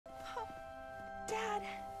Dad.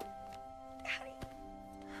 Daddy.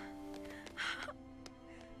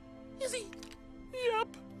 Is he? Yep.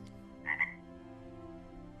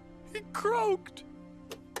 He croaked.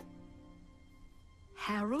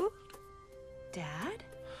 Harold? Dad?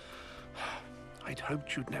 I'd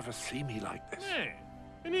hoped you'd never see me like this. Yeah.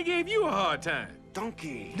 And he gave you a hard time.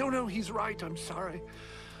 Donkey! No, he's right. I'm sorry.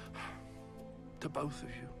 To both of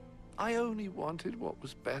you. I only wanted what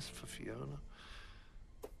was best for Fiona.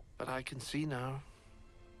 But I can see now,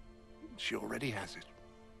 she already has it.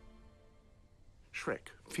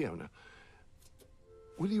 Shrek, Fiona,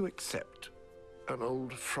 will you accept an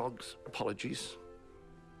old frog's apologies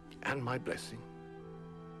and my blessing?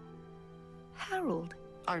 Harold.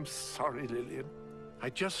 I'm sorry, Lillian.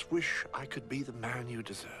 I just wish I could be the man you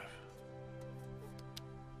deserve.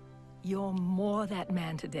 You're more that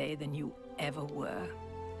man today than you ever were.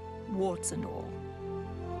 Warts and all.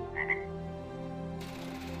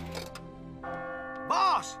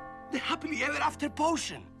 Boss! The happily ever after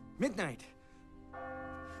potion! Midnight.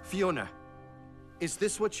 Fiona, is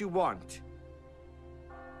this what you want?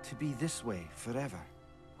 To be this way forever?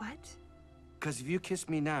 What? Because if you kiss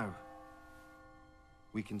me now,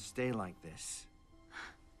 we can stay like this.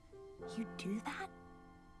 You do that?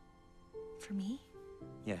 For me?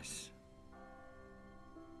 Yes.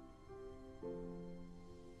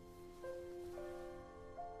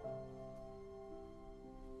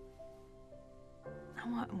 I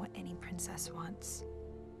want what any princess wants.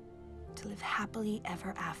 To live happily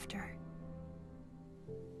ever after.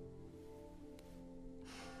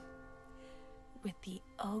 With the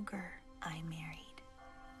ogre I married.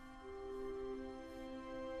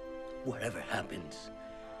 Whatever happens,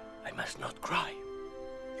 I must not cry.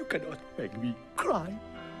 You cannot make me cry.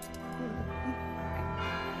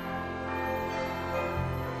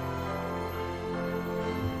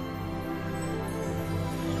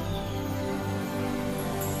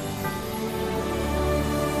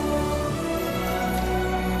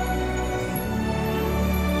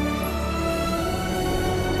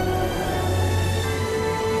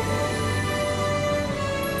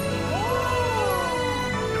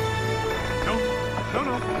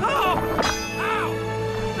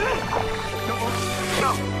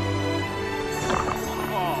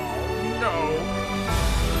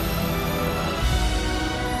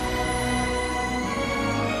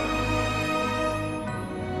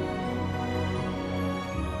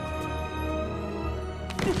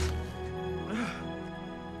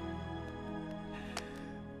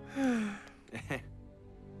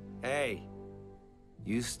 Hey,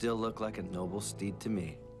 you still look like a noble steed to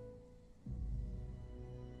me.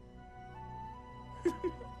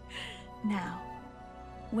 Now,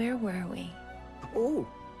 where were we? Oh,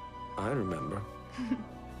 I remember.